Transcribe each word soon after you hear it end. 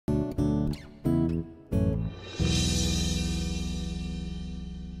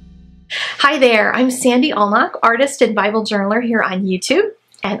Hi there, I'm Sandy Allnock, artist and Bible journaler here on YouTube,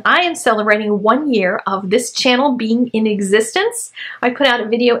 and I am celebrating 1 year of this channel being in existence. I put out a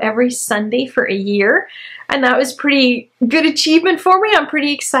video every Sunday for a year, and that was pretty good achievement for me. I'm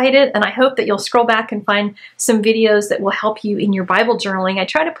pretty excited, and I hope that you'll scroll back and find some videos that will help you in your Bible journaling. I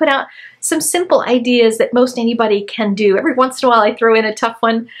try to put out some simple ideas that most anybody can do. Every once in a while I throw in a tough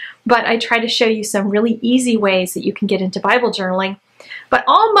one, but I try to show you some really easy ways that you can get into Bible journaling. But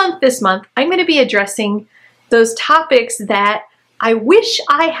all month this month, I'm going to be addressing those topics that I wish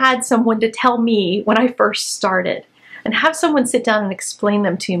I had someone to tell me when I first started, and have someone sit down and explain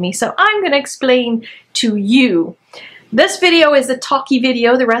them to me. So I'm going to explain to you. This video is a talky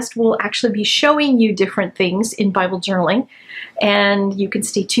video. The rest will actually be showing you different things in Bible journaling, and you can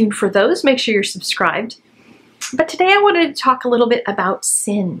stay tuned for those. Make sure you're subscribed. But today I wanted to talk a little bit about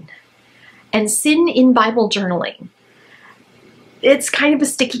sin and sin in Bible journaling. It's kind of a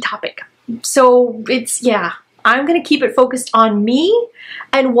sticky topic. So I'm going to keep it focused on me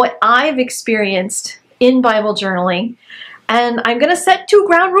and what I've experienced in Bible journaling. And I'm going to set 2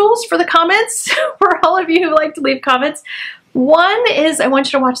 ground rules for the comments for all of you who like to leave comments. One is I want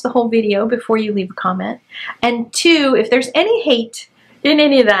you to watch the whole video before you leave a comment. And 2, if there's any hate in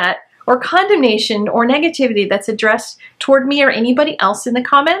any of that, or condemnation or negativity that's addressed toward me or anybody else in the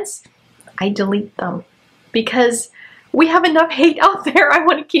comments, I delete them, because we have enough hate out there. I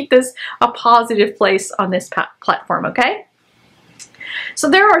want to keep this a positive place on this platform, okay? So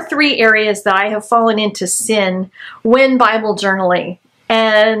there are 3 areas that I have fallen into sin when Bible journaling,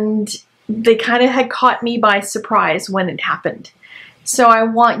 and they kind of had caught me by surprise when it happened. So I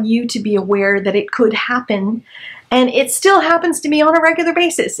want you to be aware that it could happen, and it still happens to me on a regular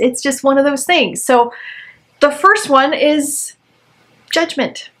basis. It's just one of those things. So the first one is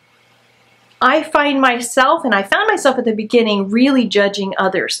judgment. I find myself, and I found myself at the beginning, really judging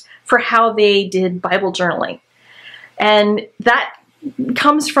others for how they did Bible journaling. And that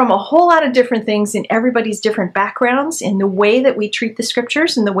comes from a whole lot of different things in everybody's different backgrounds, in the way that we treat the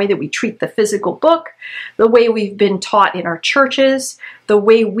scriptures, and the way that we treat the physical book, the way we've been taught in our churches, the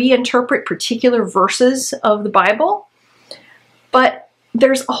way we interpret particular verses of the Bible. But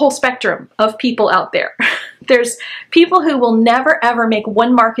there's a whole spectrum of people out there. There's people who will never ever make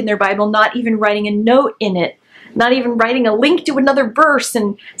one mark in their Bible, not even writing a note in it, not even writing a link to another verse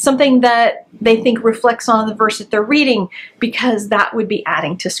and something that they think reflects on the verse that they're reading, because that would be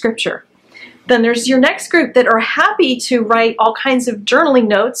adding to scripture. Then there's your next group that are happy to write all kinds of journaling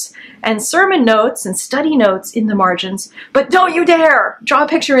notes and sermon notes and study notes in the margins, but don't you dare draw a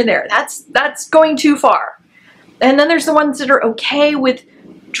picture in there. That's going too far. And then there's the ones that are okay with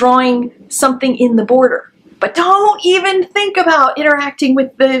drawing something in the border, but don't even think about interacting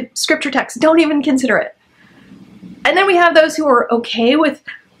with the scripture text. Don't even consider it. And then we have those who are okay with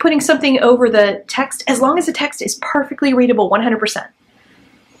putting something over the text as long as the text is perfectly readable 100%.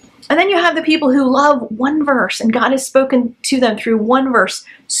 And then you have the people who love one verse, and God has spoken to them through one verse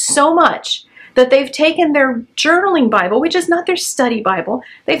so much that they've taken their journaling Bible, which is not their study Bible,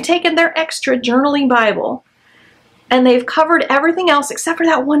 they've taken their extra journaling Bible, and they've covered everything else except for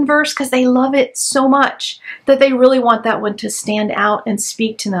that one verse, because they love it so much that they really want that one to stand out and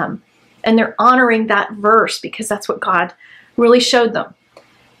speak to them. And they're honoring that verse because that's what God really showed them.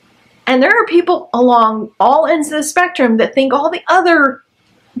 And there are people along all ends of the spectrum that think all the other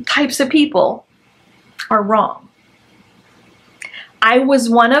types of people are wrong. I was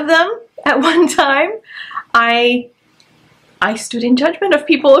one of them at one time. I stood in judgment of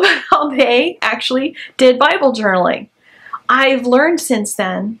people about how they actually did Bible journaling. I've learned since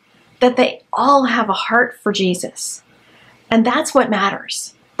then that they all have a heart for Jesus. And that's what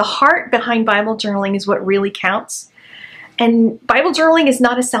matters. The heart behind Bible journaling is what really counts. And Bible journaling is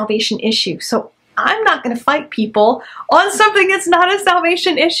not a salvation issue. So I'm not going to fight people on something that's not a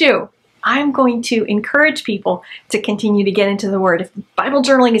salvation issue. I'm going to encourage people to continue to get into the Word. If Bible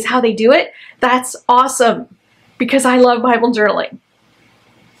journaling is how they do it, that's awesome, because I love Bible journaling.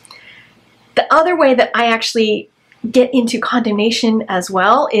 The other way that I actually get into condemnation as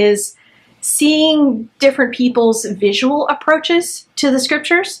well is seeing different people's visual approaches to the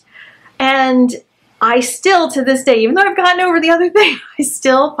scriptures. And I still, to this day, even though I've gotten over the other thing, I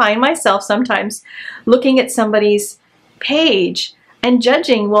still find myself sometimes looking at somebody's page and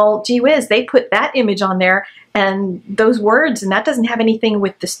judging, well, gee whiz, they put that image on there and those words, and that doesn't have anything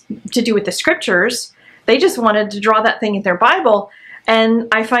with this to do with the scriptures. They just wanted to draw that thing in their Bible, and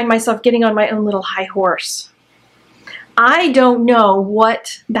I find myself getting on my own little high horse. I don't know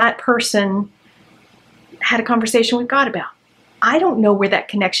what that person had a conversation with God about. I don't know where that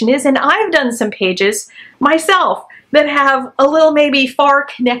connection is. And I've done some pages myself that have a little maybe far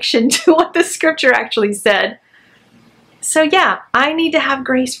connection to what the scripture actually said. So yeah, I need to have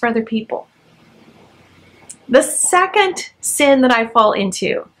grace for other people. The second sin that I fall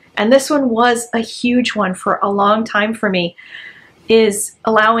into, and this one was a huge one for a long time for me, is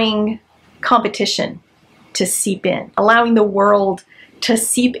allowing competition to seep in, allowing the world to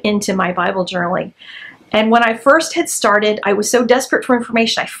seep into my Bible journaling. And when I first had started, I was so desperate for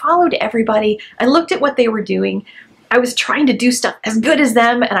information. I followed everybody. I looked at what they were doing. I was trying to do stuff as good as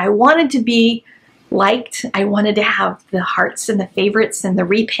them, and I wanted to be liked. I wanted to have the hearts and the favorites and the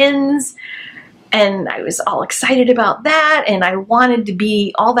repins, and I was all excited about that, and I wanted to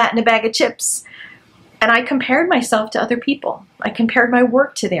be all that in a bag of chips. And I compared myself to other people. I compared my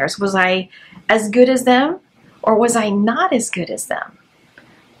work to theirs. Was I as good as them, or was I not as good as them?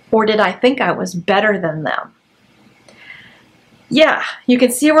 Or did I think I was better than them? Yeah, you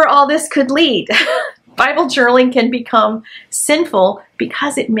can see where all this could lead. Bible journaling can become sinful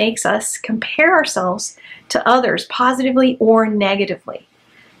because it makes us compare ourselves to others positively or negatively.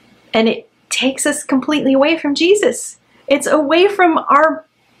 And it takes us completely away from Jesus. It's away from our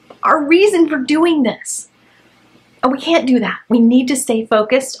reason for doing this. And we can't do that. We need to stay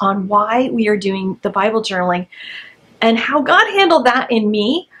focused on why we are doing the Bible journaling. And how God handled that in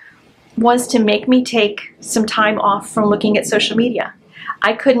me was to make me take some time off from looking at social media.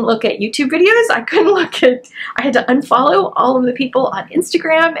 I couldn't look at YouTube videos. I had to unfollow all of the people on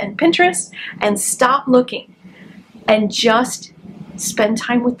Instagram and Pinterest and stop looking and just spend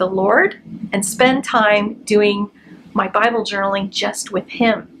time with the Lord and spend time doing my Bible journaling just with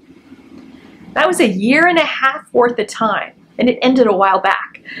Him. That was 1.5 years worth of time, and it ended a while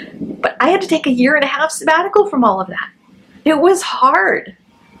back. But I had to take 1.5 years sabbatical from all of that. It was hard.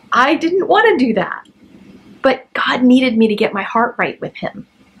 I didn't want to do that. But God needed me to get my heart right with Him.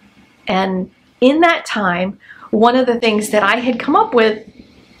 And in that time, one of the things that I had come up with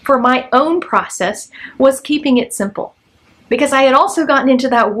for my own process was keeping it simple. Because I had also gotten into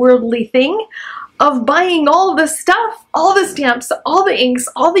that worldly thing of buying all the stuff, all the stamps, all the inks,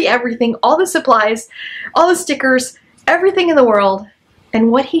 all the everything, all the supplies, all the stickers, everything in the world.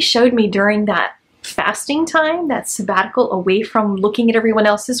 And what He showed me during that fasting time, that sabbatical away from looking at everyone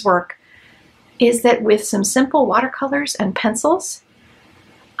else's work, is that with some simple watercolors and pencils,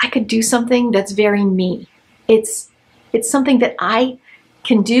 I could do something that's very me. It's something that I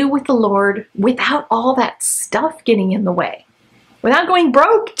can do with the Lord without all that stuff getting in the way, without going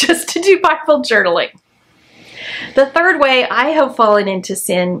broke just to do Bible journaling. The third way I have fallen into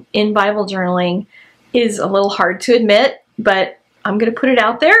sin in Bible journaling is a little hard to admit, but I'm going to put it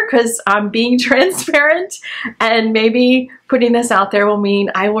out there because I'm being transparent, and maybe putting this out there will mean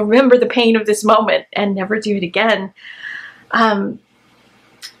I will remember the pain of this moment and never do it again,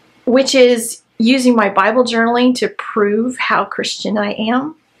 which is using my Bible journaling to prove how Christian I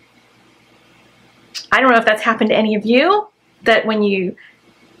am. I don't know if that's happened to any of you, that when you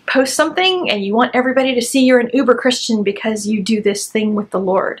post something and you want everybody to see you're an uber Christian because you do this thing with the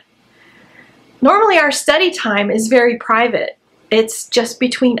Lord. Normally our study time is very private. It's just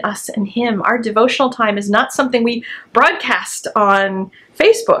between us and Him. Our devotional time is not something we broadcast on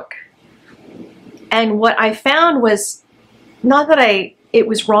Facebook. And what I found was not that it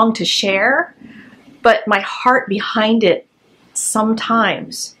was wrong to share, but my heart behind it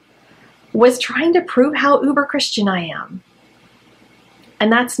sometimes was trying to prove how uber Christian I am.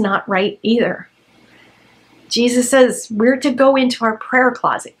 And that's not right either. Jesus says we're to go into our prayer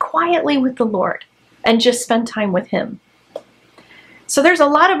closet quietly with the Lord and just spend time with Him. So there's a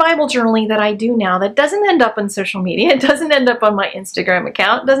lot of Bible journaling that I do now that doesn't end up on social media. It doesn't end up on my Instagram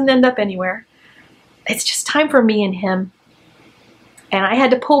account. It doesn't end up anywhere. It's just time for me and Him. And I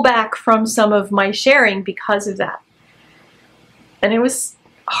had to pull back from some of my sharing because of that. And it was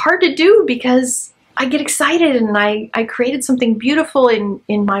hard to do because I get excited and I created something beautiful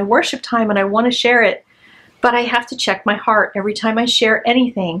in my worship time and I want to share it. But I have to check my heart every time I share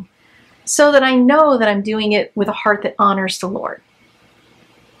anything so that I know that I'm doing it with a heart that honors the Lord.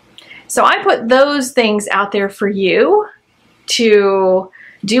 So I put those things out there for you to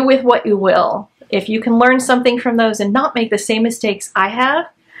do with what you will. If you can learn something from those and not make the same mistakes I have,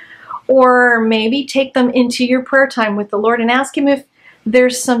 or maybe take them into your prayer time with the Lord and ask Him if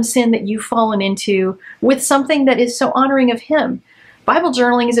there's some sin that you've fallen into with something that is so honoring of Him. Bible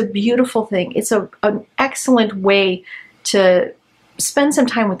journaling is a beautiful thing. It's an excellent way to spend some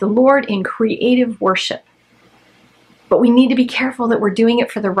time with the Lord in creative worship. But we need to be careful that we're doing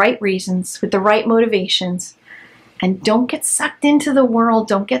it for the right reasons, with the right motivations. And don't get sucked into the world.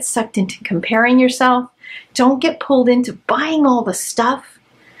 Don't get sucked into comparing yourself. Don't get pulled into buying all the stuff.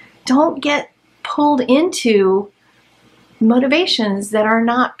 Don't get pulled into motivations that are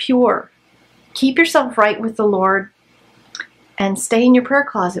not pure. Keep yourself right with the Lord and stay in your prayer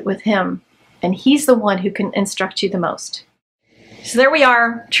closet with Him. And He's the one who can instruct you the most. So there we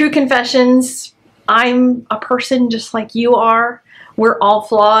are, true confessions. I'm a person just like you are. We're all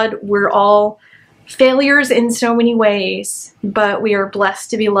flawed. We're all failures in so many ways, but we are blessed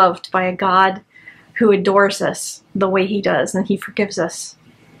to be loved by a God who adores us the way He does, and He forgives us.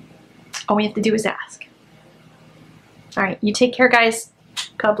 All we have to do is ask. All right, you take care, guys.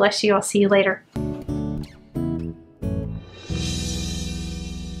 God bless you. I'll see you later.